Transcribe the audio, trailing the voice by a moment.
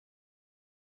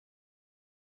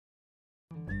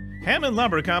Hammond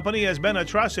Lumber Company has been a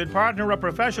trusted partner of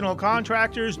professional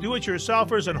contractors,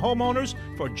 do-it-yourselfers, and homeowners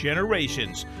for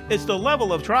generations. It's the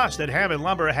level of trust that Hammond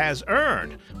Lumber has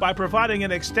earned by providing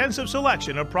an extensive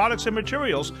selection of products and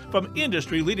materials from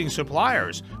industry-leading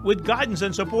suppliers, with guidance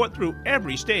and support through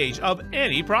every stage of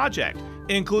any project,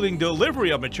 including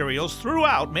delivery of materials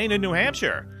throughout Maine and New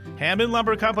Hampshire. Hammond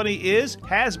Lumber Company is,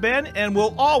 has been, and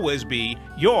will always be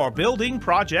your building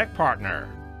project partner.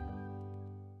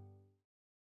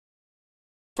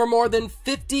 For more than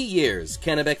 50 years,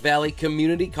 Kennebec Valley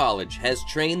Community College has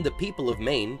trained the people of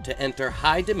Maine to enter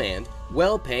high-demand,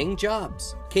 well-paying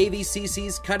jobs.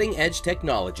 KVCC's cutting-edge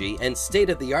technology and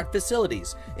state-of-the-art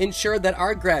facilities ensure that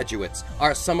our graduates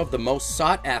are some of the most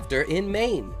sought-after in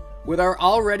Maine. With our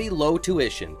already low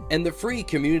tuition and the free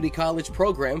community college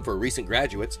program for recent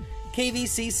graduates,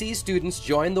 KVCC students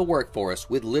join the workforce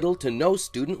with little to no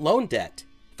student loan debt.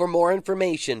 For more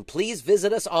information, please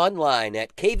visit us online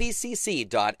at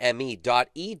kvcc.me.edu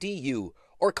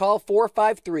or call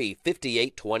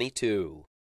 453-5822.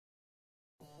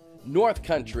 North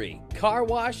Country Car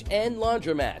Wash and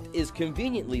Laundromat is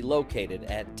conveniently located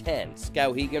at 10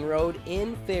 Skowhegan Road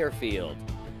in Fairfield.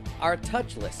 Our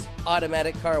touchless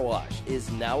automatic car wash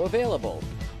is now available.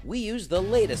 We use the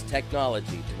latest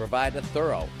technology to provide a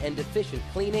thorough and efficient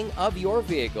cleaning of your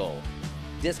vehicle.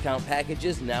 Discount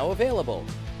packages now available.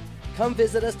 Come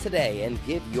visit us today and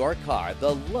give your car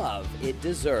the love it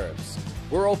deserves.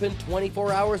 We're open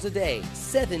 24 hours a day,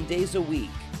 7 days a week.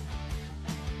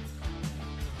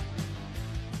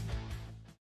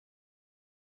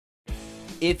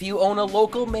 If you own a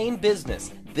local Maine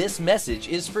business, this message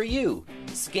is for you.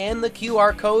 Scan the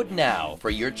QR code now for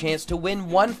your chance to win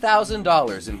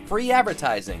 $1,000 in free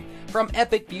advertising from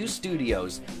Epic View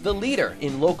Studios, the leader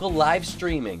in local live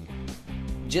streaming.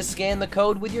 Just scan the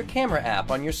code with your camera app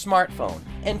on your smartphone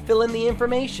and fill in the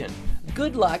information.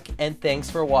 Good luck and thanks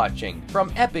for watching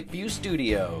from Epic View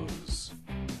Studios.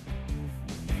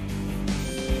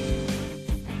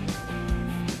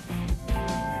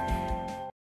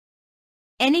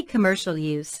 Any commercial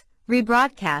use,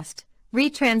 rebroadcast,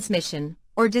 retransmission,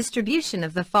 or distribution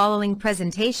of the following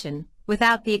presentation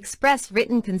without the express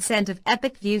written consent of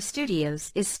Epic View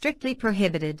Studios is strictly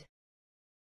prohibited.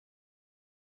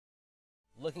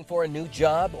 Looking for a new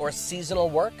job or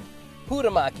seasonal work?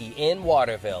 Huhtamaki in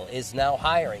Waterville is now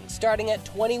hiring, starting at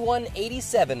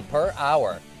 $21.87 per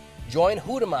hour. Join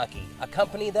Huhtamaki, a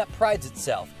company that prides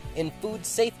itself in food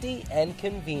safety and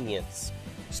convenience.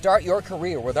 Start your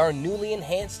career with our newly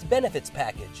enhanced benefits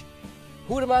package.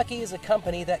 Huhtamaki is a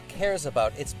company that cares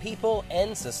about its people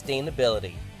and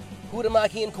sustainability.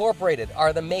 Huhtamaki Incorporated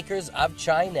are the makers of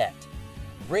Chinette.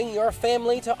 Bring your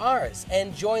family to ours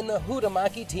and join the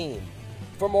Huhtamaki team.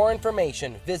 For more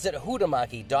information, visit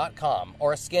huhtamaki.com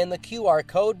or scan the QR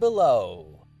code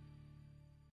below.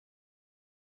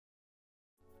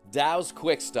 Dow's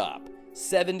Quick Stop,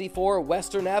 74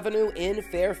 Western Avenue in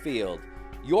Fairfield.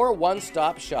 Your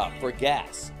one-stop shop for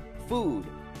gas, food,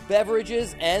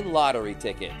 beverages, and lottery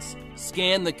tickets.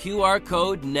 Scan the QR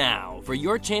code now for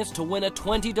your chance to win a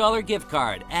 $20 gift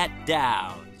card at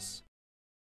Dow's.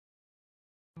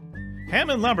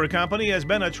 Hammond Lumber Company has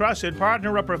been a trusted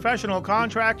partner of professional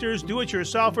contractors,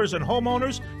 do-it-yourselfers, and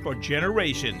homeowners for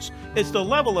generations. It's the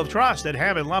level of trust that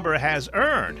Hammond Lumber has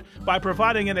earned by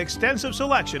providing an extensive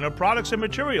selection of products and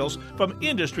materials from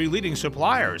industry-leading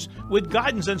suppliers, with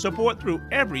guidance and support through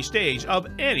every stage of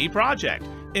any project,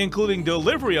 including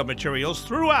delivery of materials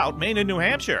throughout Maine and New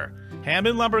Hampshire.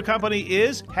 Hammond Lumber Company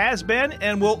is, has been,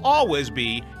 and will always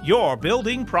be your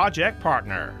building project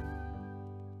partner.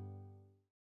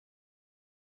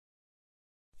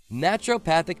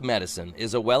 Naturopathic medicine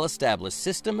is a well-established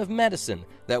system of medicine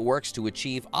that works to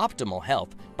achieve optimal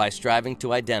health by striving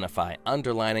to identify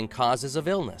underlying causes of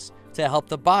illness to help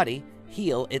the body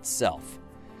heal itself.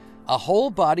 A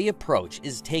whole-body approach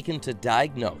is taken to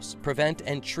diagnose, prevent,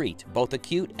 and treat both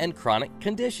acute and chronic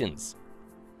conditions.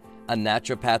 A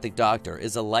naturopathic doctor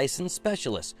is a licensed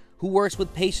specialist who works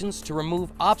with patients to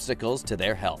remove obstacles to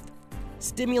their health,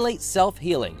 stimulate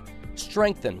self-healing,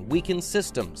 strengthen weakened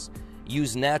systems,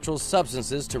 use natural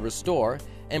substances to restore,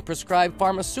 and prescribe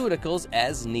pharmaceuticals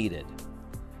as needed.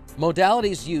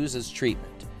 Modalities used as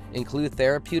treatment include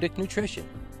therapeutic nutrition,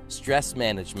 stress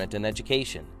management and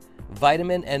education,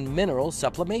 vitamin and mineral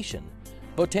supplementation,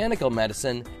 botanical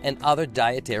medicine, and other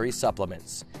dietary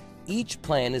supplements. Each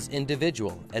plan is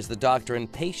individual as the doctor and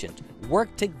patient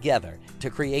work together to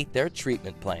create their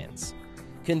treatment plans.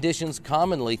 Conditions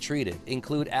commonly treated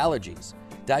include allergies,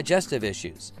 digestive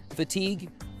issues, fatigue,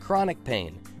 chronic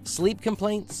pain, sleep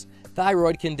complaints,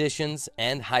 thyroid conditions,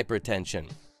 and hypertension.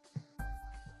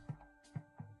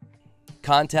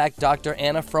 Contact Dr.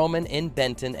 Anna Froman in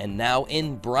Benton and now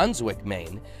in Brunswick,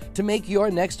 Maine, to make your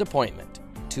next appointment.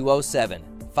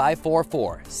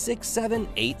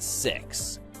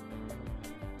 207-544-6786.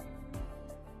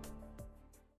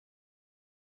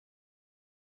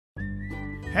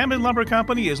 Hammond Lumber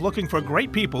Company is looking for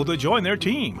great people to join their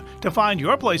team. To find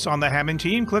your place on the Hammond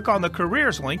team, click on the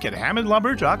careers link at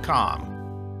hammondlumber.com.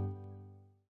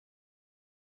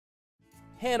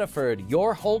 Hannaford,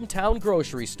 your hometown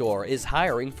grocery store, is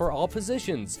hiring for all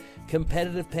positions.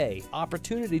 Competitive pay,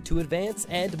 opportunity to advance,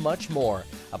 and much more.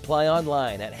 Apply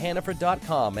online at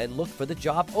hannaford.com and look for the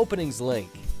job openings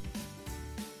link.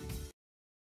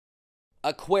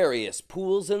 Aquarius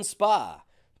Pools and Spa,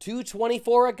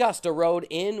 224 Augusta Road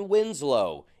in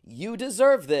Winslow. You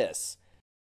deserve this.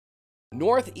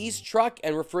 Northeast Truck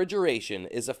and Refrigeration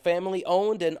is a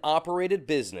family-owned and operated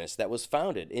business that was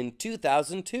founded in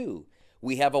 2002.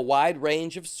 We have a wide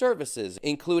range of services,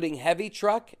 including heavy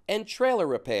truck and trailer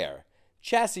repair,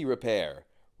 chassis repair,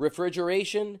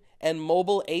 refrigeration, and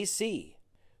mobile AC,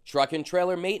 truck and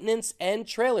trailer maintenance and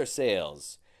trailer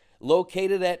sales.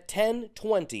 Located at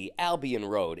 1020 Albion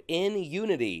Road in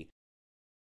Unity.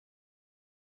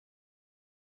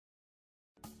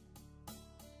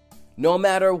 No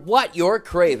matter what you're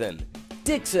craving,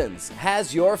 Dixon's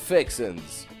has your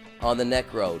fixins. On the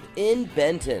Neck Road in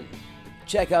Benton.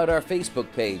 Check out our Facebook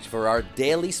page for our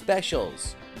daily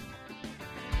specials.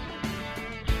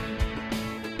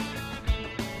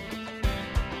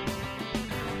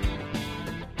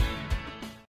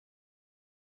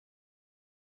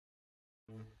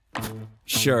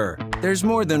 Sure, there's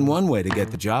more than one way to get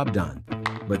the job done,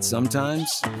 but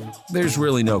sometimes there's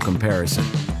really no comparison.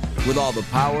 With all the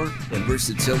power and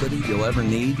versatility you'll ever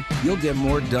need, you'll get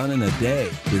more done in a day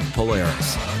with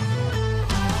Polaris.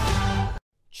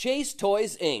 Chase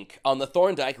Toys Inc. on the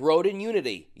Thorndike Road in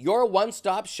Unity, your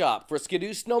one-stop shop for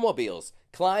Skidoo snowmobiles,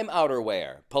 Climb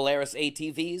outerwear, Polaris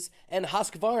ATVs, and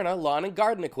Husqvarna lawn and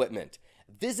garden equipment.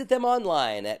 Visit them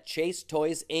online at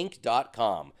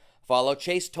chasetoysinc.com. Follow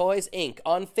Chase Toys Inc.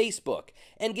 on Facebook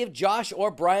and give Josh or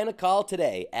Brian a call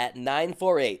today at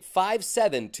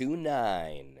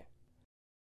 948-5729.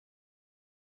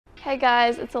 Hey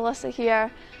guys, it's Alyssa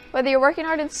here. Whether you're working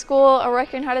hard in school or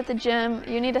working hard at the gym,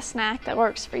 you need a snack that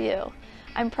works for you.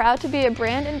 I'm proud to be a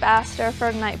brand ambassador for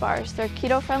Ignite Bars. Their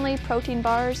keto-friendly protein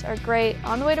bars are great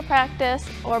on the way to practice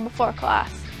or before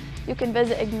class. You can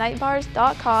visit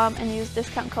ignitebars.com and use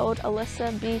discount code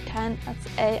ALYSSAB10, that's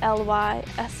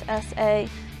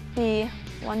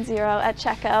ALYSSAB10 at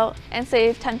checkout and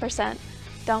save 10%.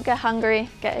 Don't get hungry,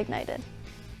 get ignited.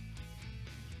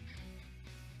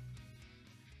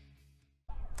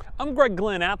 I'm Greg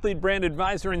Glynn, Athlete Brand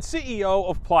Advisor and CEO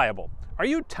of Pliable. Are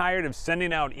you tired of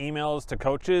sending out emails to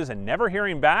coaches and never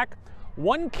hearing back?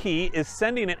 One key is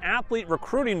sending an athlete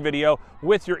recruiting video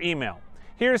with your email.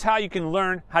 Here's how you can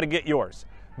learn how to get yours.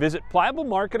 Visit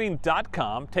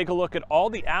pliablemarketing.com, take a look at all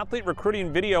the athlete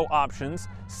recruiting video options,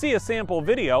 see a sample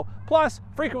video, plus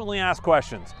frequently asked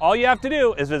questions. All you have to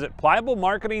do is visit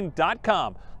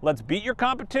pliablemarketing.com. Let's beat your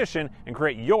competition and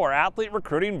create your athlete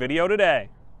recruiting video today.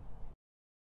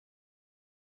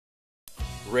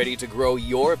 Ready to grow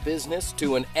your business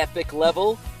to an epic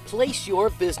level? Place your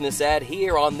business ad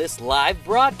here on this live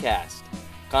broadcast.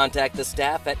 Contact the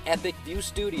staff at Epic View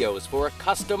Studios for a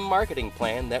custom marketing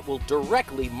plan that will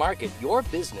directly market your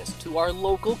business to our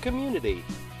local community.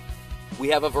 We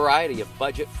have a variety of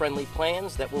budget-friendly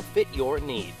plans that will fit your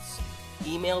needs.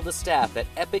 Email the staff at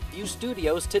Epic View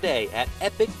Studios today at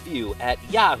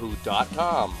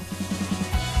epicview@yahoo.com.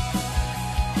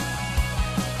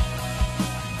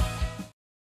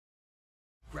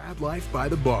 Grab life by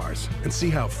the bars and see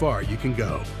how far you can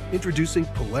go. Introducing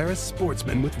Polaris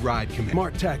Sportsman with Ride Command.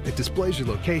 Smart tech that displays your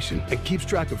location and keeps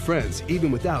track of friends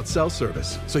even without cell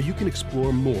service, so you can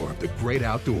explore more of the great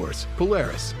outdoors.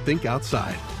 Polaris, think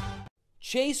outside.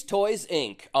 Chase Toys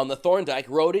Inc. on the Thorndike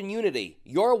Road in Unity,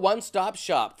 your one-stop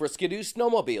shop for Skidoo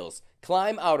snowmobiles,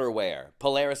 Climb outerwear,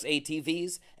 Polaris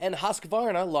ATVs, and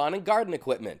Husqvarna lawn and garden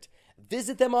equipment.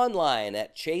 Visit them online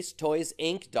at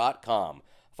chasetoysinc.com.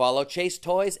 Follow Chase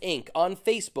Toys Inc. on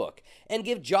Facebook and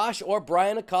give Josh or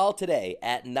Brian a call today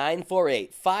at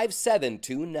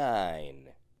 948-5729.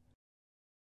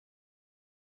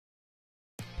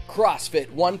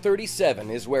 CrossFit 137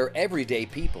 is where everyday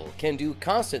people can do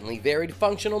constantly varied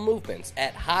functional movements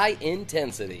at high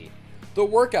intensity. The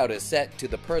workout is set to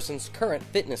the person's current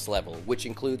fitness level, which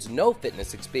includes no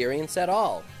fitness experience at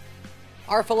all.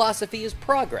 Our philosophy is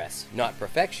progress, not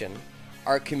perfection.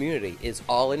 Our community is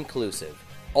all-inclusive,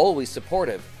 always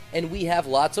supportive, and we have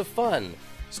lots of fun.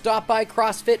 Stop by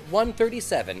CrossFit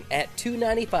 137 at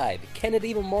 295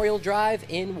 Kennedy Memorial Drive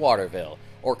in Waterville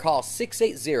or call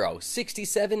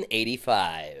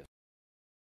 680-6785.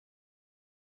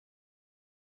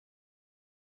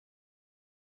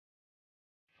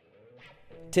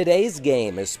 Today's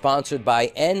game is sponsored by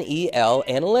NEL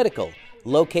Analytical,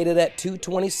 located at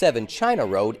 227 China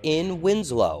Road in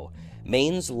Winslow,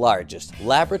 Maine's largest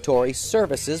laboratory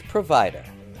services provider.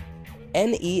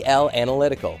 NEL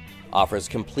Analytical offers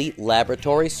complete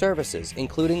laboratory services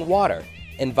including water,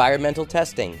 environmental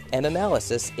testing, and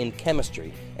analysis in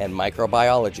chemistry and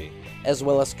microbiology, as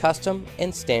well as custom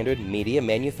and standard media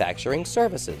manufacturing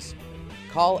services.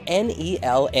 Call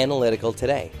NEL Analytical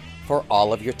today for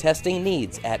all of your testing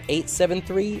needs at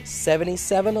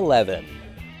 873-7711.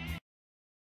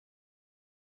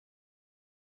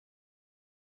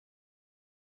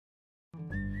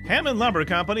 Hammond Lumber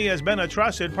Company has been a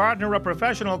trusted partner of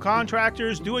professional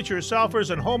contractors, do-it-yourselfers,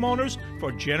 and homeowners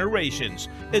for generations.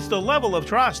 It's the level of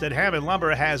trust that Hammond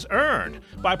Lumber has earned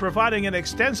by providing an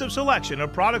extensive selection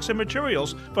of products and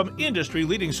materials from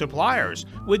industry-leading suppliers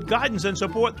with guidance and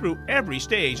support through every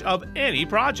stage of any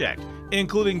project,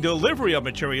 including delivery of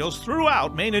materials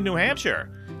throughout Maine and New Hampshire.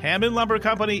 Hammond Lumber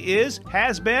Company is,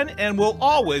 has been, and will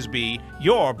always be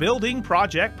your building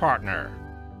project partner.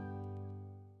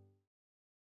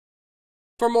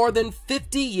 For more than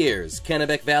 50 years,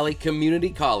 Kennebec Valley Community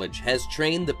College has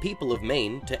trained the people of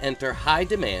Maine to enter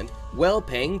high-demand,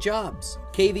 well-paying jobs.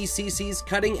 KVCC's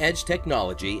cutting-edge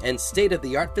technology and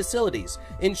state-of-the-art facilities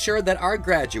ensure that our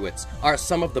graduates are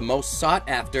some of the most sought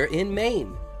after in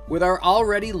Maine. With our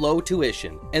already low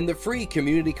tuition and the free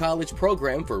community college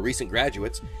program for recent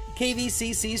graduates,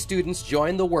 KVCC students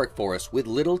join the workforce with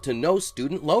little to no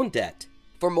student loan debt.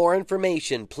 For more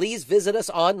information, please visit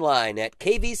us online at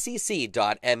kvcc.me.edu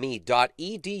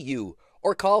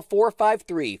or call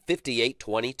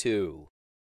 453-5822.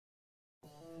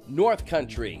 North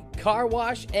Country Car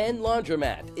Wash and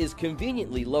Laundromat is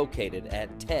conveniently located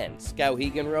at 10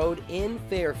 Skowhegan Road in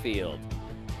Fairfield.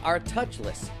 Our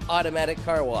touchless automatic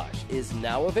car wash is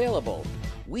now available.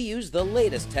 We use the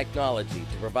latest technology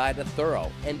to provide a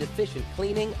thorough and efficient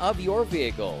cleaning of your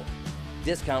vehicle.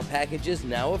 Discount packages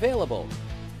now available.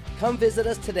 Come visit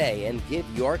us today and give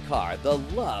your car the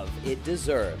love it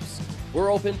deserves.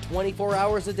 We're open 24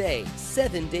 hours a day,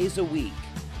 7 days a week.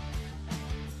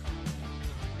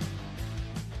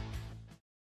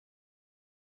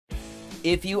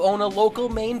 If you own a local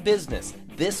Maine business,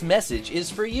 this message is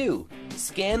for you.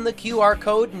 Scan the QR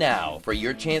code now for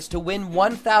your chance to win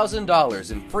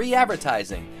 $1,000 in free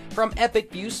advertising from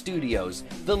Epic View Studios,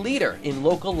 the leader in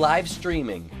local live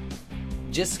streaming.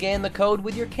 Just scan the code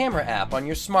with your camera app on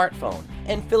your smartphone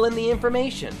and fill in the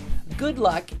information. Good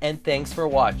luck and thanks for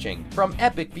watching from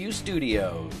Epic View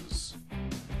Studios.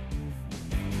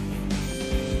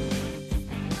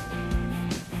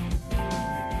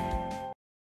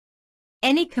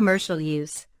 Any commercial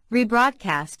use,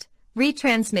 rebroadcast,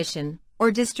 retransmission,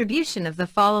 or distribution of the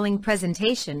following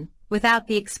presentation without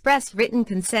the express written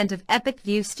consent of Epic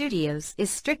View Studios is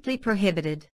strictly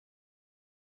prohibited.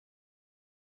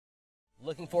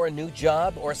 Looking for a new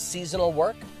job or seasonal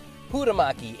work?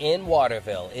 Hutamaki in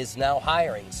Waterville is now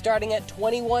hiring, starting at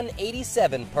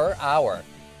 $21.87 per hour.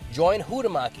 Join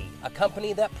Hutamaki, a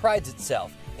company that prides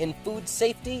itself in food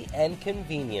safety and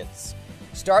convenience.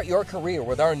 Start your career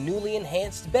with our newly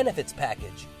enhanced benefits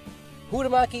package.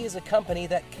 Hutamaki is a company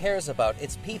that cares about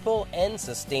its people and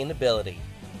sustainability.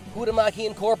 Hutamaki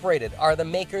Incorporated are the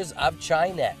makers of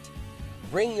Chinet.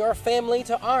 Bring your family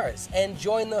to ours and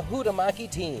join the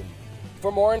Hutamaki team.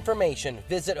 For more information,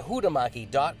 visit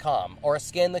hutamaki.com or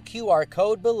scan the QR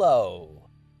code below.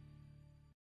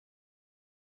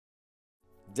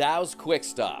 Dow's Quick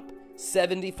Stop,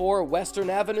 74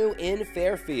 Western Avenue in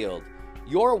Fairfield.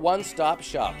 Your one-stop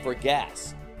shop for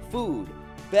gas, food,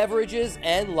 beverages,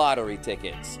 and lottery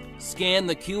tickets. Scan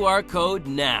the QR code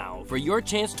now for your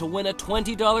chance to win a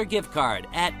 $20 gift card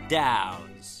at Dow's.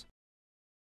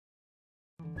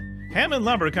 Hammond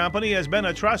Lumber Company has been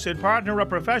a trusted partner of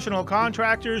professional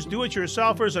contractors,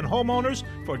 do-it-yourselfers, and homeowners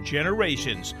for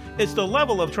generations. It's the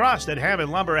level of trust that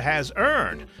Hammond Lumber has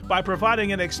earned by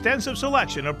providing an extensive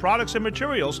selection of products and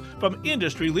materials from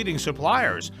industry-leading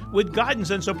suppliers with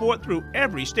guidance and support through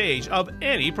every stage of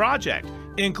any project,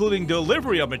 including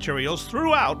delivery of materials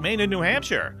throughout Maine and New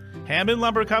Hampshire. Hammond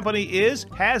Lumber Company is,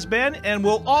 has been, and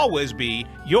will always be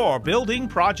your building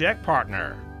project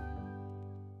partner.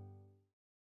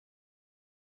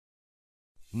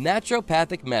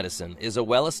 Naturopathic medicine is a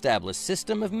well-established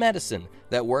system of medicine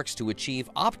that works to achieve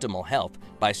optimal health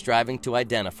by striving to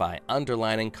identify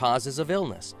underlying causes of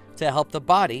illness to help the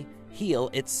body heal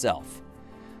itself.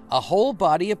 A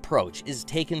whole-body approach is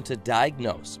taken to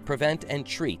diagnose, prevent, and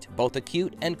treat both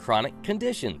acute and chronic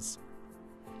conditions.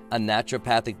 A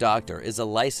naturopathic doctor is a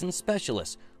licensed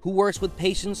specialist who works with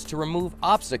patients to remove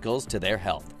obstacles to their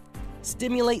health,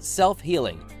 stimulate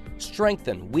self-healing,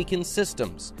 strengthen weakened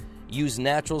systems, use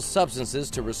natural substances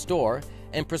to restore,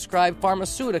 and prescribe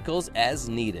pharmaceuticals as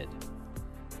needed.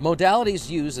 Modalities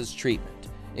used as treatment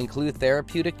include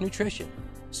therapeutic nutrition,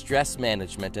 stress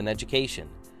management and education,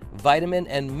 vitamin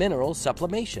and mineral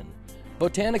supplementation,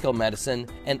 botanical medicine,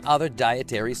 and other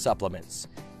dietary supplements.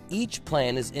 Each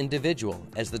plan is individual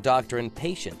as the doctor and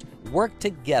patient work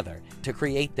together to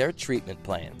create their treatment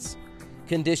plans.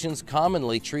 Conditions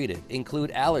commonly treated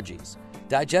include allergies,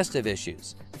 digestive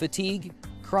issues, fatigue,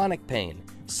 chronic pain,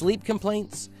 sleep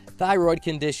complaints, thyroid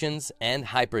conditions, and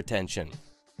hypertension.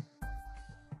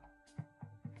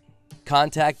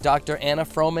 Contact Dr. Anna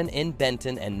Froman in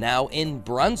Benton and now in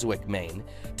Brunswick, Maine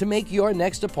to make your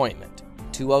next appointment.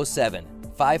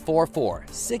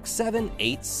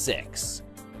 207-544-6786.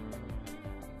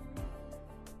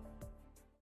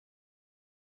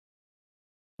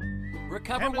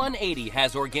 Recover 180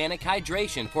 has organic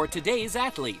hydration for today's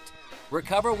athlete.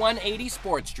 Recover 180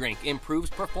 sports drink improves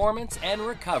performance and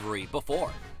recovery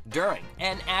before, during,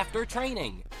 and after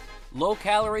training.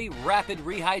 Low-calorie, rapid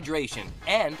rehydration,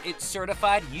 and it's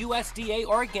certified USDA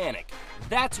organic.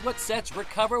 That's what sets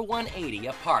Recover 180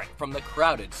 apart from the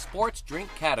crowded sports drink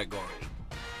category.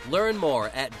 Learn more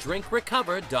at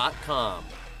drinkrecover.com.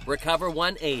 Recover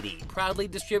 180, proudly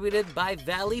distributed by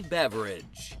Valley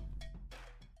Beverage.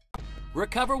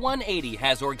 Recover 180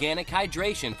 has organic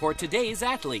hydration for today's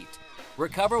athlete.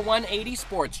 Recover 180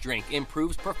 sports drink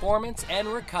improves performance and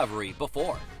recovery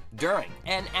before, during,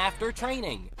 and after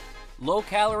training.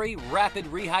 Low-calorie, rapid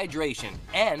rehydration,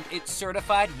 and it's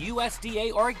certified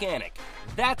USDA organic.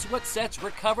 That's what sets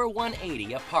Recover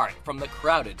 180 apart from the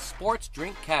crowded sports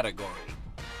drink category.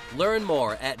 Learn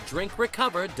more at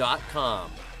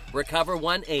drinkrecover.com. Recover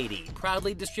 180,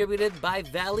 proudly distributed by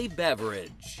Valley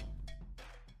Beverage.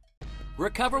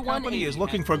 Recover 180 Company is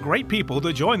looking for great people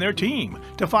to join their team.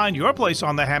 To find your place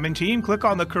on the Hammond team, click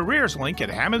on the careers link at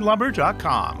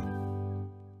hammondlumber.com.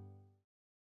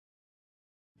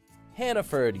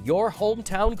 Hannaford, your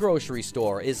hometown grocery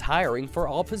store, is hiring for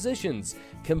all positions.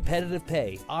 Competitive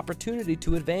pay, opportunity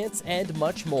to advance, and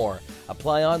much more.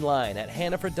 Apply online at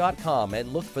hannaford.com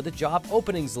and look for the job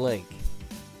openings link.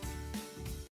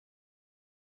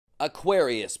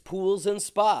 Aquarius Pools and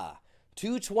Spa,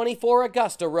 224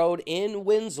 Augusta Road in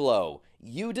Winslow.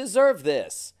 You deserve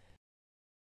this.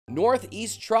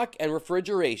 Northeast Truck and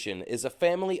Refrigeration is a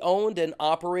family-owned and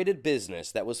operated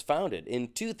business that was founded in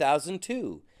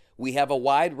 2002. We have a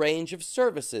wide range of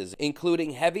services,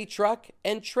 including heavy truck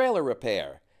and trailer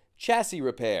repair, chassis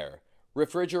repair,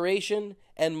 refrigeration,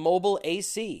 and mobile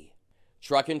AC,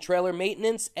 truck and trailer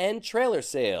maintenance, and trailer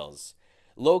sales.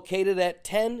 Located at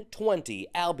 1020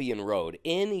 Albion Road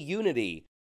in Unity.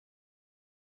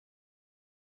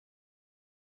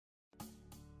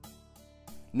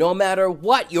 No matter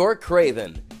what you're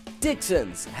craving,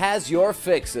 Dixon's has your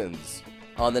fixins.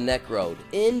 On the Neck Road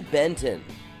in Benton.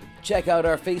 Check out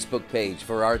our Facebook page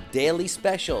for our daily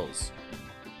specials.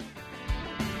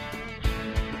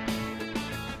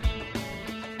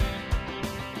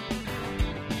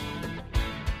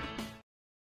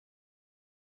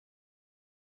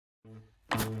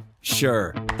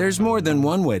 Sure, there's more than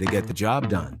one way to get the job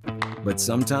done, but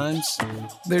sometimes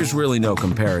there's really no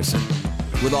comparison.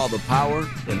 With all the power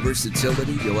and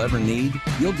versatility you'll ever need,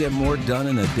 you'll get more done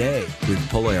in a day with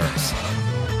Polaris.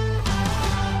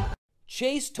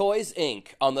 Chase Toys Inc.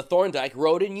 on the Thorndike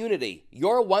Road in Unity,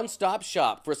 your one-stop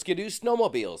shop for Skidoo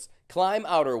snowmobiles, Climb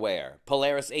outerwear,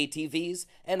 Polaris ATVs,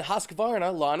 and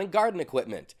Husqvarna lawn and garden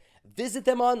equipment. Visit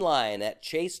them online at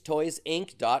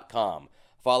chasetoysinc.com.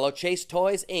 Follow Chase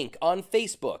Toys Inc. on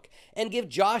Facebook and give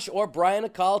Josh or Brian a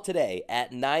call today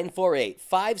at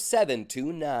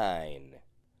 948-5729.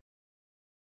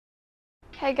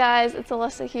 Hey guys, it's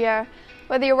Alyssa here.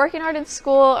 Whether you're working hard in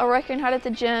school or working hard at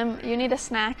the gym, you need a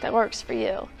snack that works for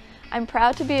you. I'm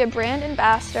proud to be a brand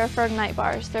ambassador for Ignite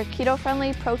Bars. Their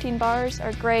keto-friendly protein bars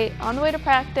are great on the way to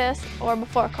practice or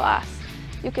before class.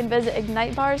 You can visit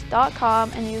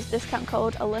ignitebars.com and use discount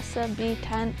code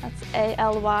ALYSSAB10, that's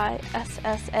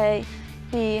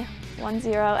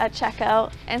ALYSSAB10 at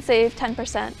checkout and save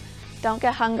 10%. Don't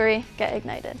get hungry, get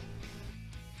ignited.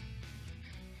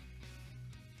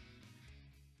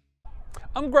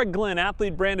 I'm Greg Glynn,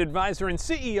 athlete brand advisor and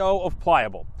CEO of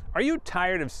Pliable. Are you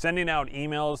tired of sending out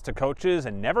emails to coaches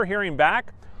and never hearing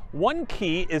back? One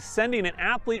key is sending an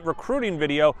athlete recruiting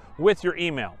video with your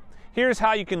email. Here's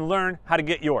how you can learn how to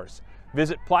get yours.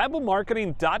 Visit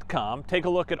pliablemarketing.com, take a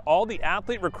look at all the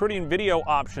athlete recruiting video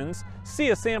options, see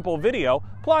a sample video,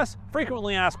 plus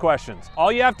frequently asked questions.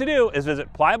 All you have to do is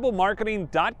visit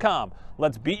pliablemarketing.com.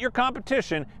 Let's beat your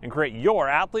competition and create your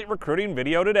athlete recruiting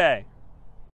video today.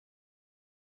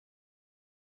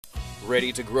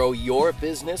 Ready to grow your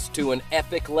business to an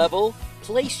epic level?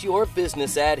 Place your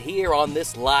business ad here on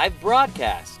this live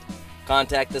broadcast.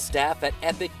 Contact the staff at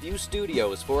Epic View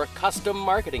Studios for a custom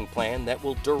marketing plan that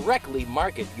will directly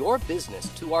market your business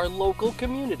to our local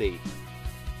community.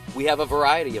 We have a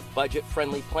variety of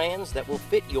budget-friendly plans that will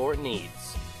fit your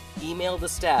needs. Email the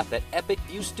staff at Epic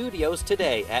View Studios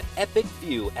today at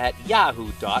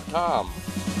epicview@yahoo.com.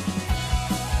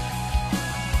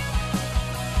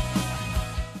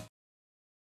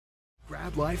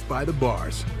 Grab life by the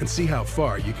bars and see how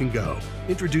far you can go.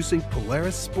 Introducing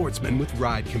Polaris Sportsman with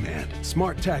Ride Command.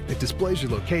 Smart tech that displays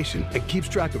your location and keeps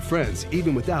track of friends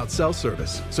even without cell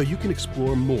service, so you can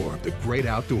explore more of the great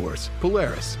outdoors.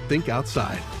 Polaris, think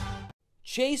outside.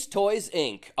 Chase Toys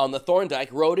Inc. on the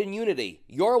Thorndike Road in Unity,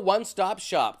 your one-stop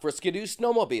shop for Skidoo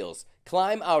snowmobiles,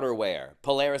 Climb outerwear,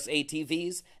 Polaris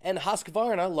ATVs, and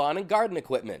Husqvarna lawn and garden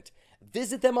equipment.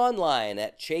 Visit them online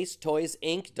at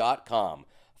chasetoysinc.com.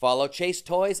 Follow Chase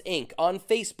Toys Inc. on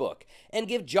Facebook and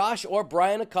give Josh or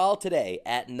Brian a call today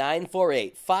at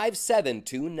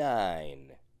 948-5729.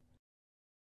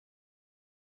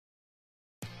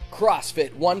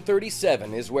 CrossFit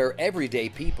 137 is where everyday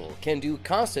people can do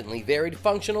constantly varied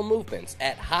functional movements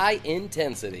at high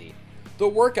intensity. The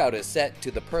workout is set to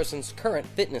the person's current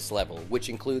fitness level, which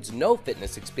includes no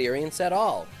fitness experience at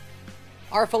all.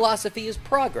 Our philosophy is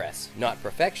progress, not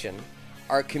perfection.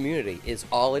 Our community is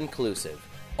all-inclusive,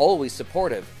 always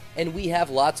supportive, and we have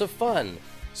lots of fun.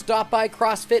 Stop by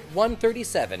CrossFit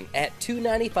 137 at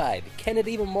 295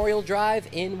 Kennedy Memorial Drive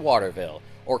in Waterville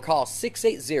or call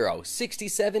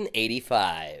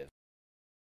 680-6785.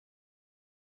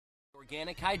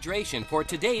 Organic hydration for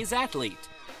today's athlete.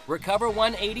 Recover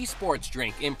 180 sports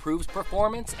drink improves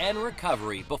performance and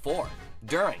recovery before,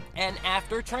 during, and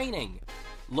after training.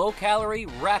 Low-calorie,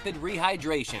 rapid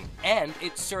rehydration, and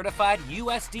it's certified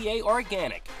USDA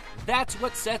organic. That's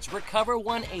what sets Recover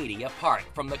 180 apart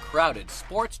from the crowded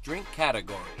sports drink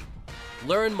category.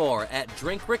 Learn more at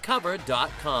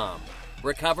drinkrecover.com.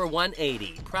 Recover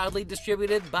 180, proudly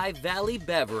distributed by Valley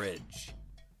Beverage.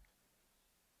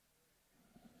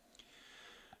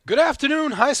 Good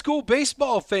afternoon, high school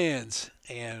baseball fans,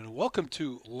 and welcome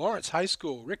to Lawrence High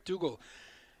School. Rick Dougal,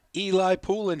 Eli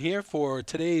Poulin here for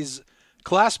today's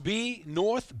Class B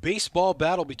North baseball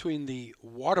battle between the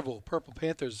Waterville Purple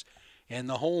Panthers and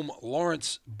the home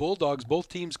Lawrence Bulldogs. Both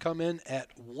teams come in at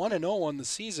 1-0 on the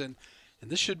season, and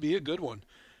this should be a good one.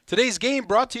 Today's game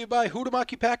brought to you by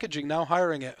Huhtamaki Packaging, now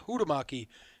hiring at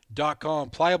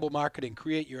huhtamaki.com. Pliable Marketing,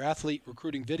 create your athlete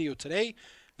recruiting video today.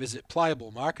 Visit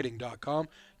pliablemarketing.com.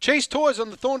 Chase Toys on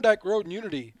the Thorndike Road in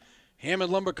Unity.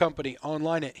 Hammond Lumber Company,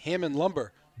 online at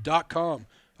hammondlumber.com.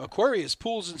 Aquarius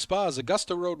Pools and Spas,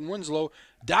 Augusta Road in Winslow.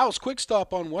 Dow's Quick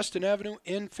Stop on Western Avenue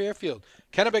in Fairfield.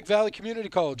 Kennebec Valley Community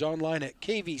College, online at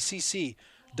kvcc.me.edu.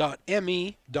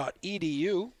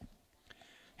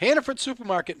 Hannaford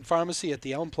Supermarket and Pharmacy at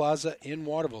the Elm Plaza in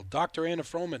Waterville. Dr. Anna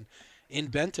Froman in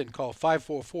Benton. Call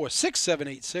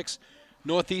 544-6786.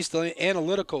 Northeast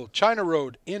Analytical, China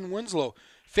Road in Winslow.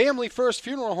 Family First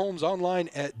Funeral Homes,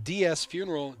 online at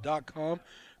dsfuneral.com.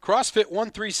 CrossFit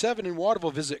 137 in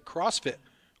Waterville. Visit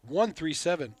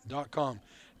CrossFit137.com.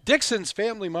 Dixon's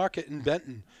Family Market in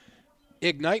Benton.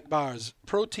 Ignite Bars,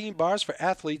 protein bars for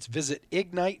athletes. Visit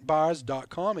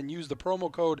ignitebars.com and use the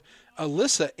promo code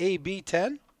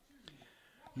ALYSSAAB10.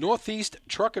 Northeast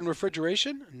Truck and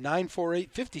Refrigeration,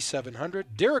 948-5700.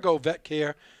 Dirigo Vet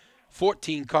Care,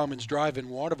 14 Commons Drive in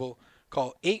Waterville.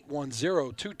 Call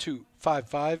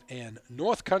 810-2255. And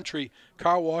North Country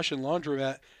Car Wash and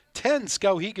Laundromat, 10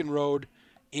 Skowhegan Road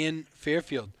in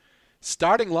Fairfield.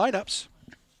 Starting lineups.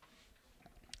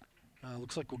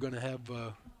 Looks like we're going to have...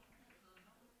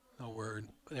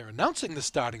 they're announcing the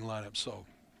starting lineup,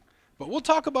 but we'll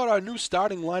talk about our new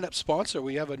starting lineup sponsor.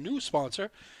 We have a new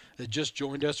sponsor that just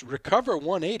joined us. Recover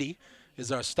 180 is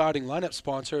our starting lineup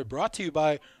sponsor, brought to you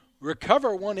by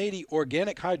Recover 180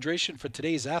 Organic Hydration for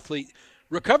today's athlete.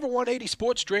 Recover 180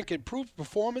 Sports Drink, improved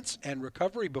performance and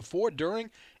recovery before,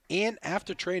 during, and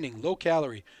after training. Low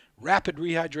calorie, rapid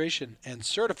rehydration, and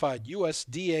certified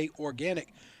USDA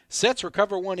organic sets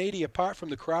Recover 180 apart from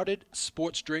the crowded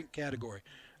sports drink category.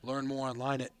 Learn more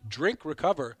online at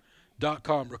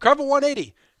drinkrecover.com. Recover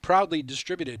 180, proudly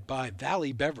distributed by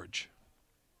Valley Beverage.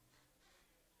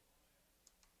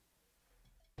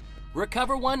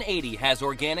 Recover 180 has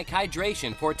organic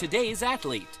hydration for today's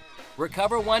athlete.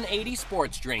 Recover 180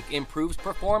 sports drink improves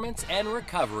performance and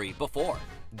recovery before,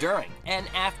 during, and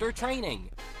after training.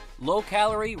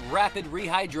 Low-calorie, rapid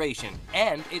rehydration,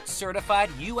 and it's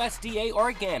certified USDA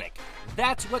organic.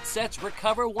 That's what sets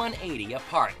Recover 180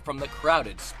 apart from the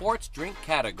crowded sports drink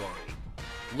category.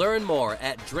 Learn more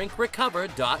at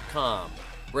drinkrecover.com.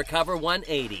 Recover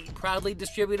 180, proudly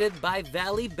distributed by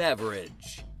Valley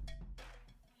Beverage.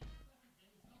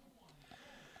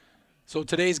 So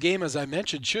today's game, as I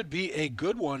mentioned, should be a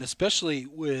good one, especially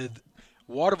with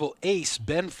Waterville ace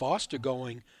Ben Foster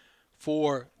going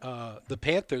for the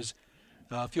Panthers.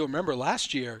 If you'll remember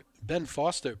last year, Ben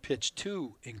Foster pitched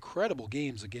 2 incredible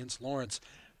games against Lawrence,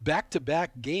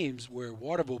 back-to-back games where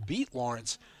Waterville beat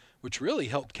Lawrence, which really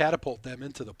helped catapult them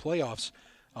into the playoffs.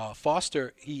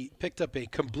 Foster, he picked up a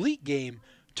complete game,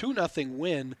 2-0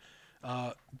 win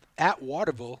at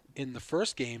Waterville in the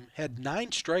first game, had 9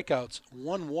 strikeouts,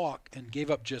 1 walk, and gave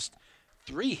up just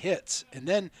 3 hits. And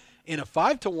then in a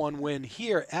 5-1 win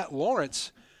here at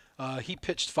Lawrence, he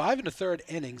pitched 5 1/3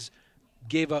 innings,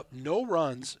 gave up no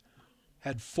runs,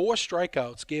 had 4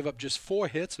 strikeouts, gave up just 4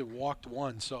 hits, and walked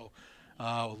 1. So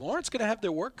Lawrence going to have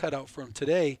their work cut out for him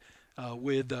today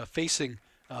with facing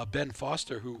Ben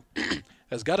Foster, who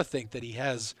has got to think that he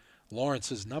has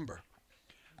Lawrence's number.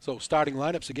 So starting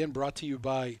lineups again brought to you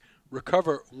by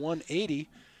Recover 180.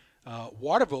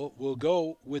 Waterville will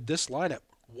go with this lineup.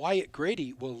 Wyatt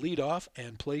Grady will lead off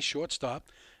and play shortstop.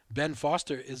 Ben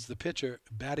Foster is the pitcher,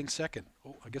 batting second.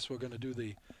 Oh, I guess we're going to do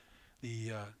the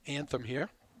anthem here.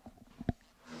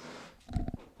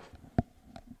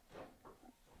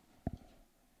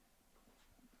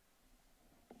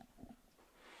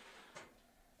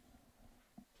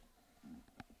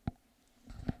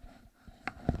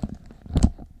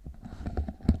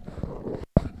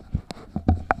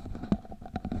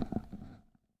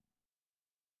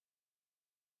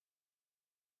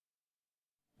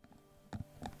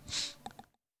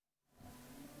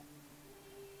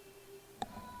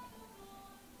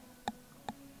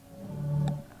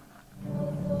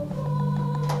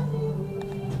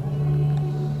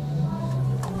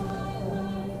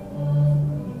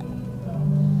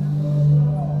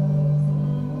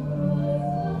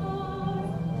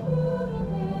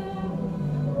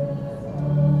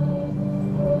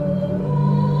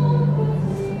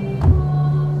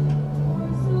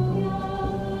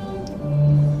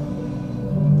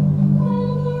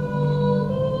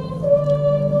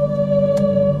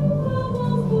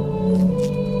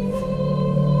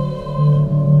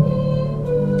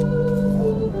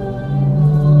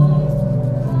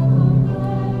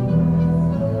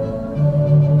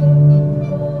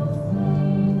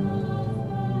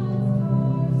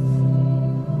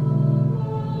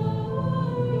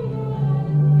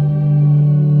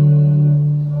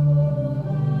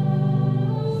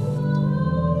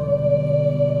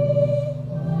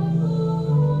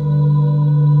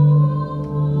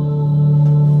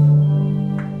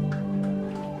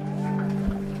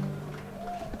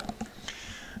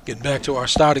 Getting back to our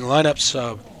starting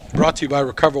lineups, brought to you by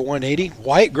Recover 180.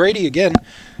 Wyatt Grady again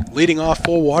leading off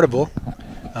for Waterville,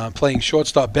 playing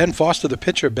shortstop. Ben Foster, the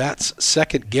pitcher, bats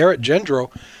second. Garrett Gendro,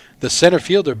 the center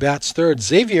fielder, bats third.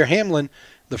 Xavier Hamlin,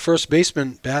 the first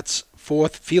baseman, bats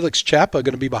fourth. Felix Chapa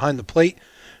going to be behind the plate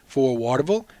for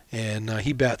Waterville, and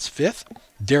he bats fifth.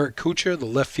 Derek Kuchar, the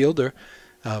left fielder,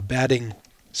 batting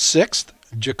sixth.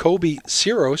 Jacoby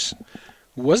Siros,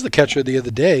 who was the catcher the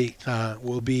other day,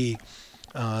 will be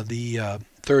the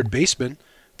third baseman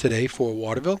today for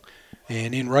Waterville.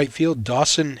 And in right field,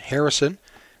 Dawson Harrison.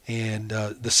 And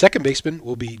the second baseman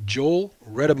will be Joel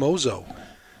Redamozo.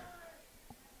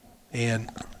 And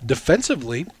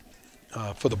defensively,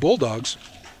 for the Bulldogs,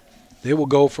 they will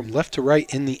go from left to right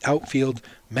in the outfield.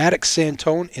 Maddox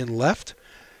Santone in left.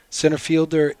 Center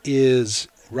fielder is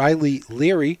Riley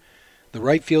Leary. The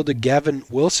right fielder, Gavin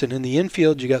Wilson. In the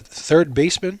infield, you got the third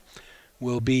baseman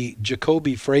will be Jacob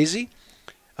Frazee.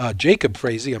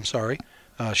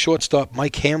 Shortstop,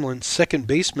 Mike Hamlin. Second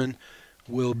baseman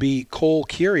will be Cole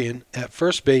Kirian. At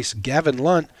first base, Gavin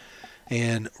Lunt.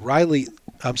 And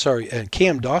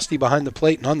Cam Dostey behind the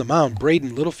plate. And on the mound,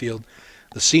 Braden Littlefield,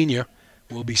 the senior,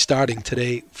 will be starting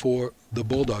today for the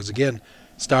Bulldogs. Again,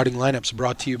 starting lineups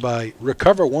brought to you by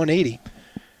Recover 180.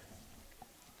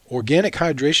 Organic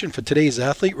hydration for today's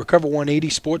athlete. Recover 180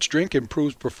 sports drink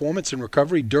improves performance and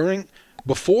recovery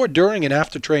before, during, and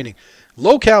after training.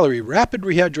 Low calorie, rapid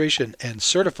rehydration, and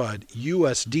certified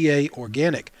USDA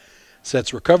organic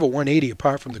sets Recover 180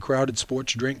 apart from the crowded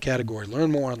sports drink category.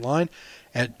 Learn more online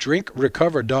at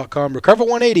drinkrecover.com. Recover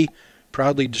 180,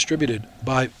 proudly distributed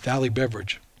by Valley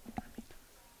Beverage.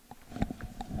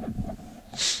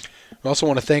 I also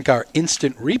want to thank our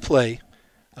Instant Replay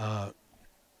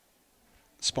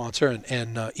sponsor,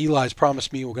 and Eli's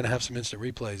promised me we're going to have some instant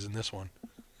replays in this one.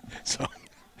 So,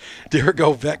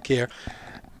 Dirigo Vet Care.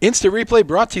 Instant Replay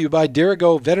brought to you by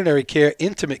Dirigo Veterinary Care,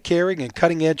 intimate caring and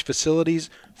cutting-edge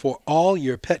facilities for all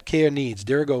your pet care needs.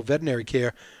 Dirigo Veterinary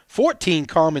Care, 14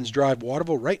 Commons Drive,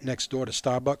 Waterville, right next door to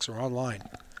Starbucks, or online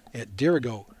at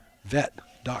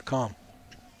dirigovet.com.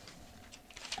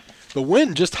 The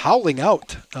wind just howling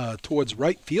out towards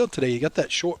right field today. You got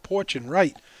that short porch in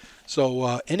right.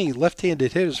 So any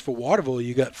left-handed hitters for Waterville,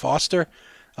 you got Foster,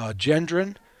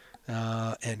 Gendron,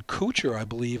 and Kuchar, I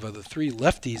believe, are the three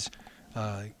lefties.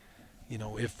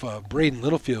 If Braden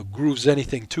Littlefield grooves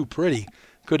anything too pretty,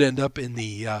 could end up in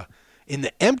the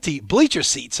empty bleacher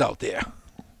seats out there.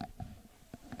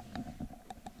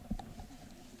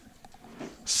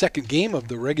 Second game of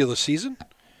the regular season.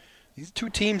 These two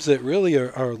teams that really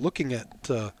are looking at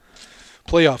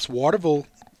playoffs.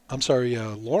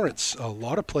 Lawrence, a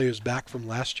lot of players back from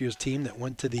last year's team that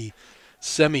went to the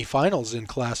semifinals in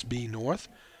Class B North.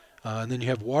 And then you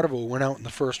have Waterville, went out in the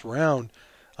first round.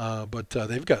 But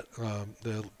they've got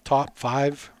the top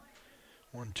five,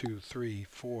 1, 2, 3,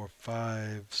 4,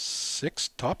 5, 6,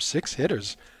 top 6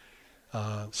 hitters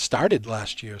started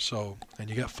last year. So, and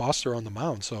you got Foster on the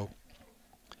mound. So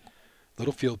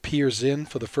Littlefield peers in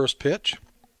for the first pitch.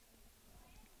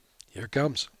 Here it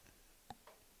comes.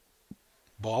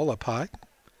 Ball up high.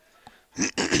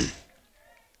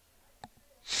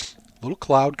 Little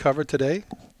cloud cover today.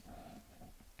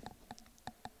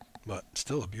 But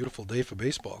still a beautiful day for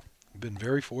baseball. We've been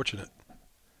very fortunate.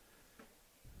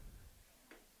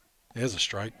 There's a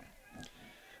strike.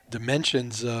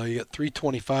 Dimensions, you got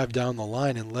 325 down the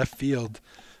line in left field.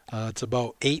 It's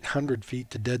about 800 feet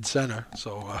to dead center.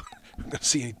 So I'm going to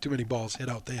see too many balls hit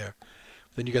out there.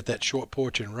 Then you got that short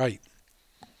porch in right.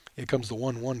 Here comes the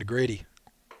 1-1 to Grady.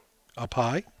 Up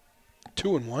high.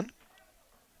 2-1.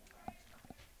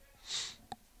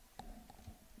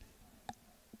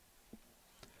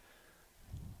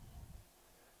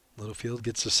 Littlefield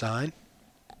gets a sign.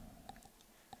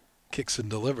 Kicks and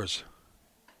delivers.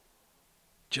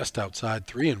 Just outside,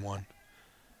 3-1.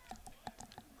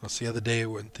 That's the other day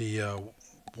when the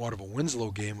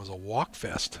Waterville-Winslow game was a walk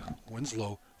fest.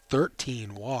 Winslow,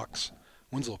 13 walks.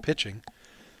 Winslow pitching,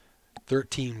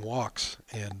 13 walks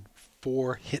and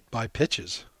 4 hit by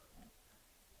pitches.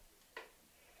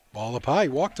 Ball up high,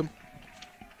 walked him.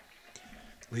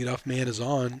 Leadoff man is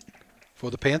on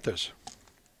for the Panthers.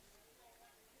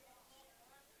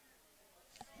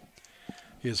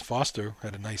 Here's Foster,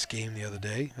 had a nice game the other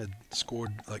day, had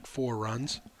scored like 4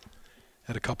 runs,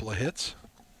 had a couple of hits.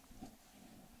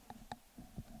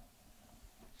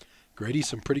 Grady,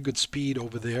 some pretty good speed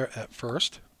over there at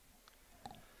first,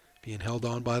 being held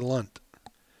on by Lunt.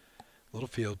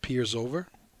 Littlefield peers over,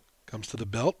 comes to the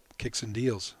belt, kicks and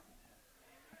deals.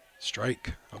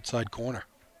 Strike, outside corner.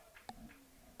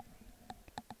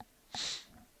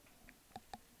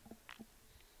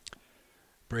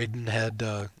 Braden had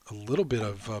a little bit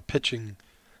of pitching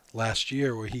last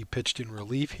year where he pitched in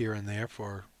relief here and there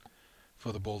for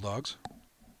the Bulldogs.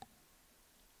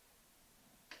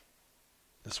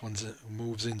 This one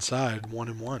moves inside,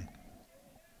 1-1.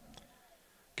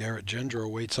 Garrett Gendro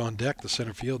waits on deck, the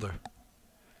center fielder.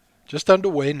 Just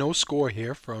underway, no score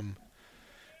here from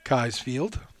Kai's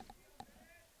Field.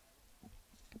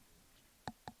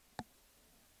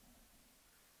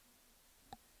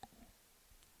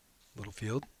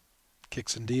 Littlefield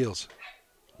kicks and deals.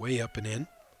 Way up and in.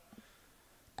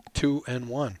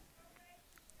 2-1. You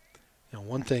know,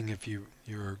 one thing, if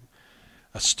you're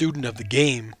a student of the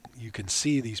game, you can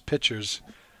see these pitchers.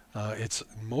 It's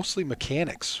mostly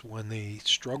mechanics when they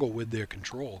struggle with their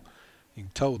control. You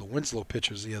can tell with the Winslow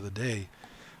pitchers the other day,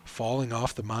 falling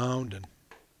off the mound and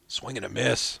swinging a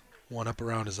miss. One up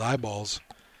around his eyeballs.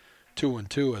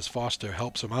 2-2 as Foster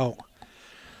helps him out.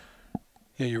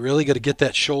 You know, you really got to get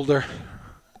that shoulder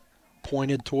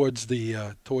pointed towards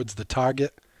the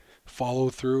target. Follow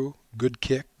through. Good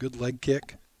kick. Good leg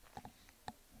kick.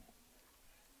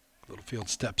 Littlefield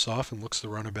steps off and looks the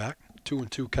runner back.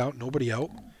 2-2 count. Nobody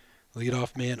out.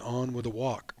 Leadoff man on with a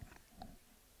walk.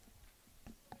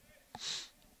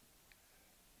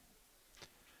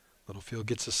 Littlefield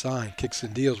gets a sign. Kicks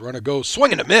and deals. Runner goes.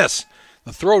 Swing and a miss.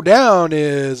 The throw down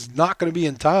is not going to be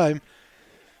in time.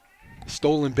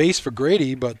 Stolen base for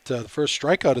Grady, but the first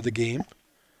strikeout of the game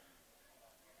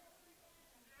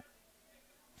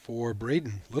for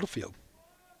Braden Littlefield.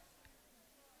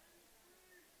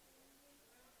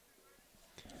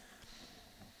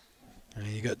 And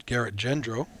you got Garrett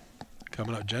Gendro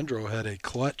coming up. Gendro had a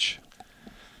clutch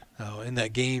in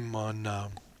that game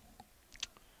on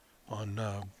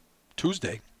on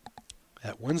Tuesday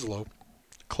at Winslow.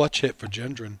 Clutch hit for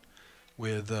Gendron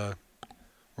with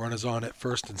runners on at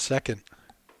first and second.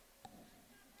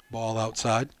 Ball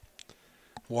outside.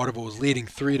 Waterville was leading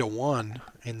 3-1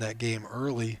 in that game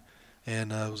early,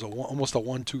 and it was almost a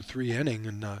 1-2-3 inning,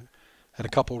 and had a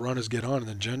couple runners get on, and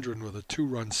then Gendron with a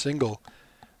 2-run single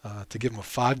to give them a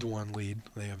 5-1 lead.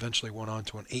 They eventually went on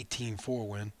to an 18-4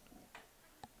 win.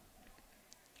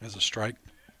 There's a strike.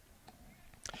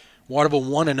 Waterville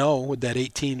 1-0 with that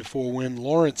 18-4 win.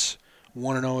 Lawrence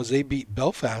 1-0 as they beat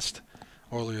Belfast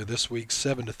earlier this week,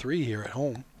 7-3 here at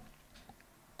home.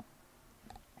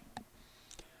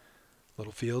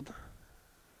 Littlefield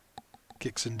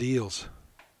kicks and deals.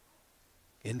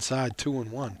 Inside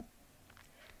 2-1.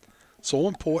 So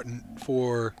important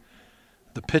for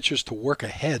the pitchers to work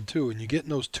ahead too. And you get in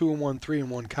those 2-1,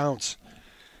 3-1 counts,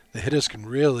 the hitters can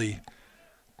really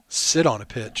sit on a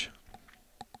pitch.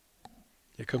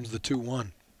 Here comes the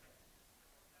 2-1.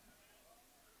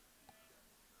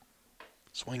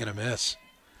 Swing and a miss.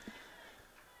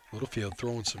 Littlefield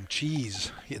throwing some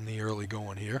cheese in the early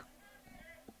going here.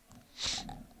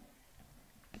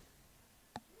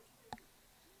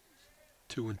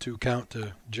 Two and two count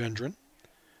to Gendron.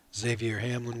 Xavier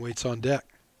Hamlin waits on deck.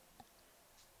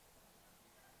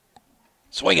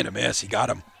 Swing and a miss. He got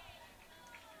him.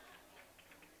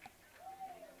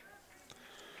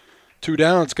 2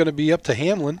 down. It's going to be up to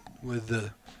Hamlin with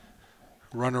the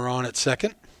runner on at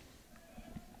second.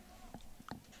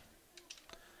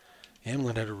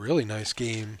 Hamlin had a really nice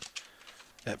game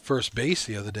at first base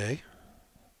the other day.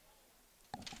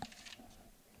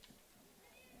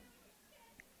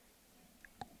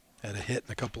 Had a hit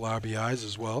and a couple RBIs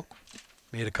as well.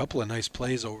 Made a couple of nice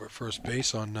plays over at first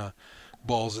base on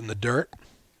balls in the dirt.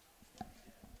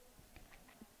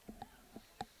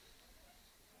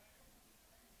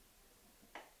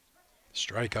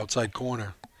 Strike outside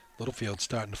corner. Littlefield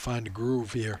starting to find a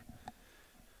groove here.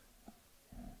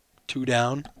 2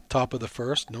 down, top of the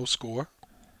first, no score.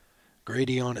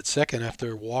 Grady on at second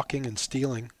after walking and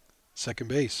stealing second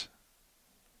base.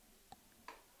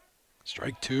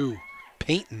 Strike 2.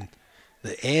 Painting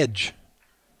the edge.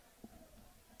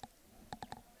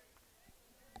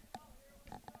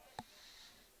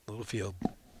 Littlefield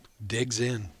digs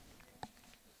in.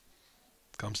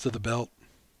 Comes to the belt.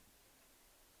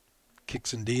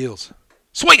 Kicks and deals.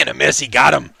 Swing and a miss. He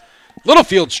got him.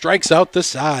 Littlefield strikes out the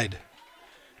side.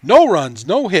 No runs,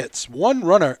 no hits. 1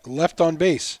 runner left on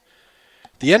base.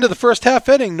 The end of the first half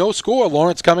inning, no score.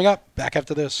 Lawrence coming up. Back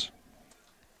after this.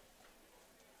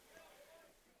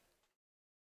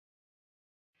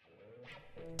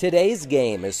 Today's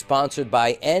game is sponsored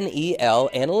by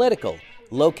NEL Analytical,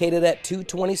 located at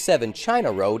 227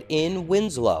 China Road in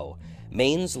Winslow,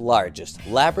 Maine's largest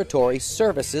laboratory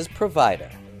services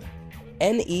provider.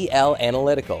 NEL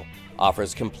Analytical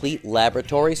offers complete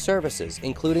laboratory services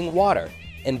including water,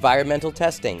 environmental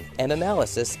testing, and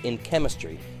analysis in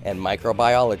chemistry and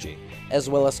microbiology, as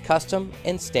well as custom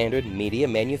and standard media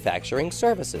manufacturing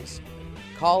services.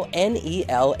 Call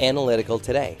NEL Analytical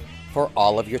today for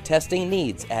all of your testing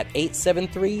needs at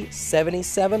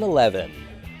 873-7711.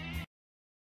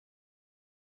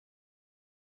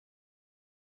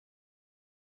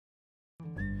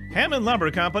 Hammond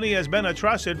Lumber Company has been a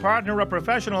trusted partner of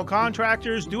professional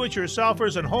contractors,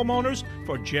 do-it-yourselfers, and homeowners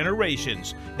for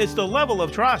generations. It's the level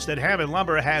of trust that Hammond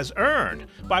Lumber has earned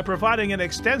by providing an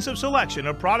extensive selection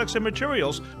of products and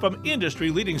materials from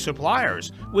industry-leading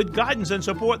suppliers, with guidance and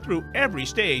support through every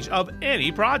stage of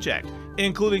any project,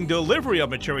 including delivery of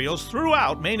materials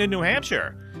throughout Maine and New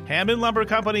Hampshire. Hammond Lumber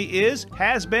Company is,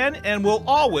 has been, and will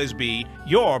always be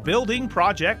your building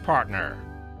project partner.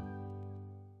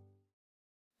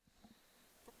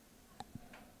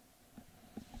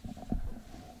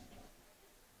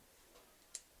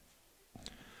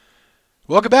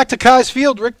 Welcome back to Kai's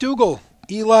Field. Rick Dougal,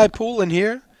 Eli Poulin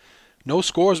here. No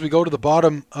scores. We go to the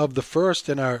bottom of the first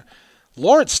in our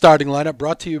Lawrence starting lineup,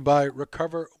 brought to you by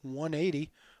Recover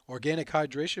 180. Organic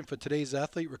hydration for today's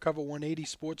athlete. Recover 180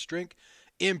 sports drink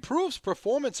improves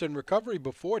performance and recovery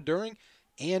before, during,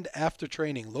 and after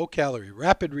training. Low calorie,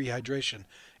 rapid rehydration,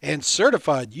 and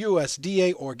certified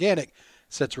USDA organic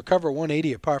sets Recover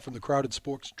 180 apart from the crowded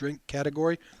sports drink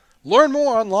category. Learn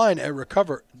more online at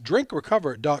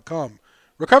drinkrecover.com.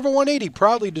 Recover 180,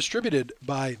 proudly distributed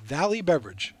by Valley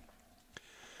Beverage.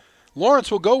 Lawrence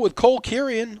will go with Cole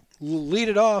Kirian, lead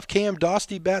it off. Cam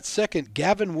Dostey bats second.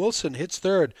 Gavin Wilson hits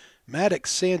third.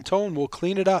 Maddox Santone will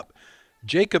clean it up.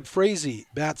 Jacob Frazee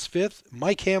bats fifth.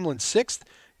 Mike Hamlin sixth.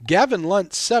 Gavin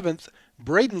Lunt seventh.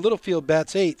 Braden Littlefield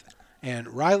bats eighth. And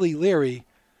Riley Leary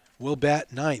will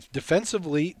bat ninth.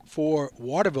 Defensively for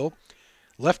Waterville,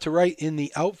 Left to right in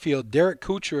the outfield, Derek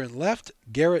Kuchar in left,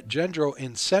 Garrett Gendro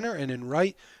in center, and in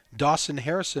right, Dawson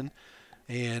Harrison.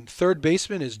 And third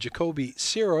baseman is Jacoby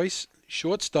Sirois.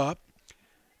 Shortstop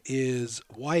is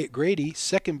Wyatt Grady.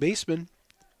 Second baseman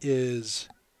is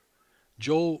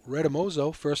Joel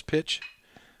Redamozo. First pitch,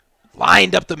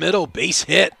 lined up the middle, base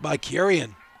hit by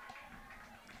Kurian.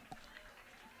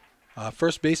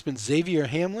 First baseman Xavier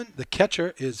Hamlin. The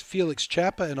catcher is Felix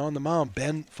Chapa, and on the mound,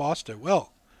 Ben Foster.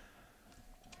 Well,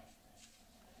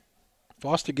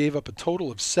 Foster gave up a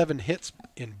total of 7 hits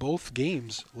in both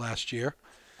games last year.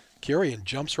 Kurian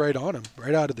jumps right on him,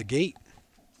 right out of the gate.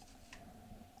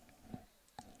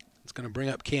 It's going to bring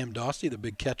up Cam Dostie, the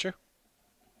big catcher.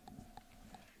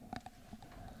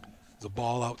 The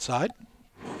ball outside.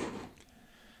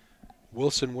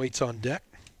 Wilson waits on deck.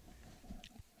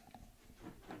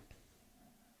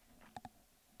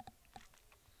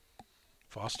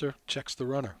 Foster checks the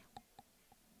runner.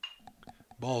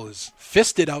 Ball is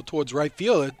fisted out towards right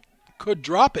field. It could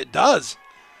drop. It does.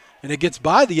 And it gets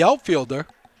by the outfielder.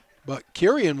 But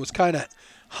Kurian was kind of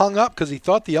hung up because he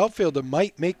thought the outfielder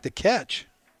might make the catch.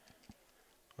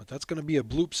 But that's going to be a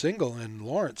bloop single, and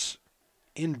Lawrence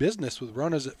in business with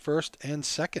runners at first and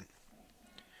second.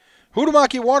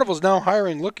 Huhtamaki Waterville is now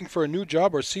hiring, looking for a new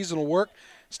job or seasonal work.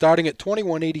 Starting at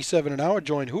 $21.87 an hour,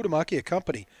 join Huhtamaki, a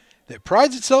company that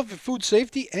prides itself in food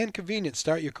safety and convenience.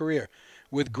 Start your career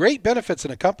with great benefits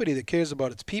in a company that cares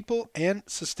about its people and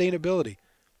sustainability.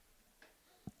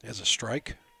 There's a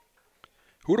strike.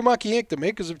 Huhtamaki Inc., the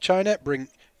makers of Chinette, bring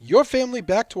your family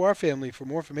back to our family. For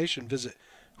more information, visit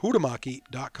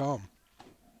Huhtamaki.com.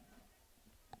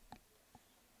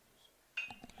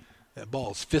 That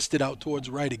ball's fisted out towards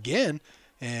right again,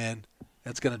 and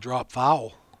that's going to drop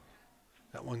foul.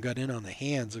 That one got in on the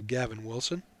hands of Gavin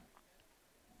Wilson.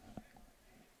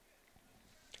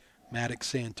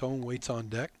 Maddox Santone waits on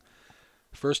deck.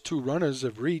 First 2 runners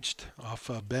have reached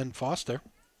off Ben Foster.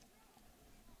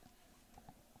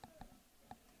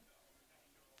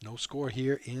 No score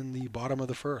here in the bottom of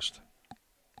the first.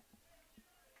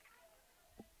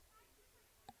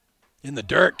 In the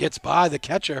dirt, gets by the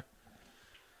catcher.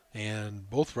 And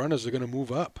both runners are going to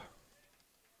move up.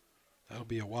 That'll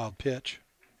be a wild pitch.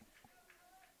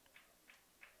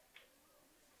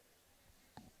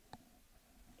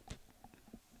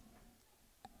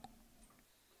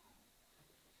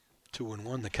 Two and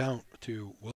one the count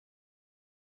to Wilson.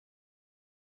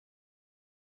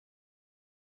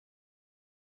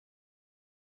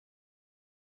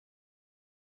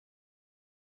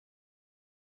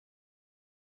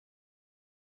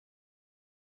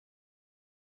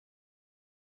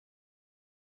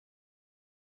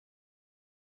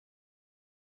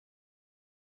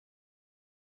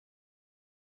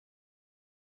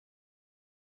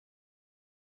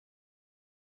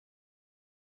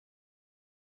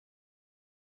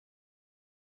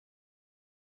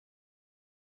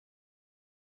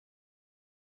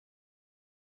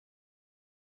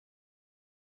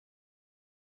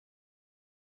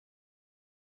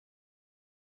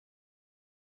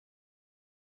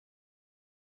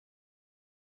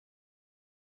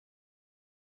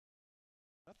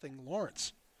 Nothing,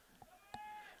 Lawrence.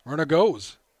 Runner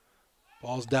goes.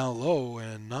 Ball's down low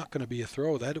and not going to be a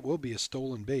throw. That will be a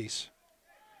stolen base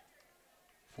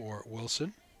for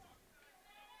Wilson.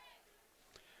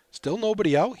 Still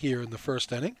nobody out here in the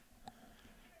first inning.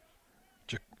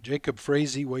 Jacob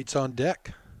Frazee waits on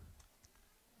deck.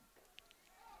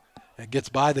 And gets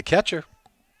by the catcher.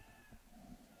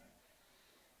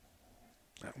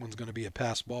 That one's going to be a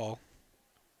pass ball.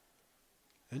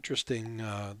 Interesting,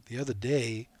 the other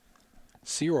day,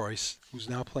 Sirois, who's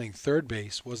now playing third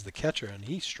base, was the catcher, and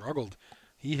he struggled.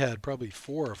 He had probably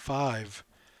 4 or 5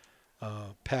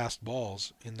 passed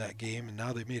balls in that game, and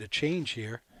now they made a change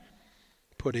here,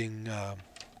 putting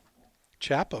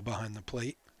Chapa behind the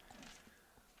plate.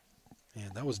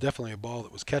 And that was definitely a ball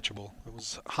that was catchable. It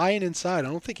was high and inside. I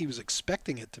don't think he was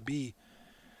expecting it to be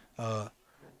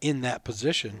in that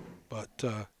position, but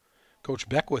Coach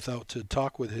Beckwith out to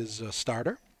talk with his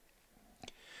starter.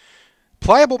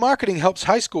 Pliable Marketing helps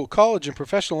high school, college, and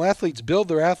professional athletes build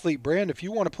their athlete brand. If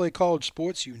you want to play college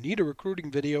sports, you need a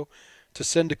recruiting video to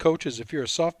send to coaches. If you're a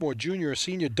sophomore, junior, or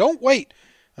senior, don't wait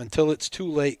until it's too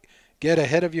late. Get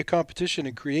ahead of your competition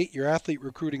and create your athlete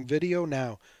recruiting video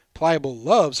now. Pliable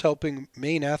loves helping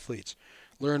Maine athletes.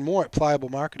 Learn more at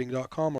pliablemarketing.com.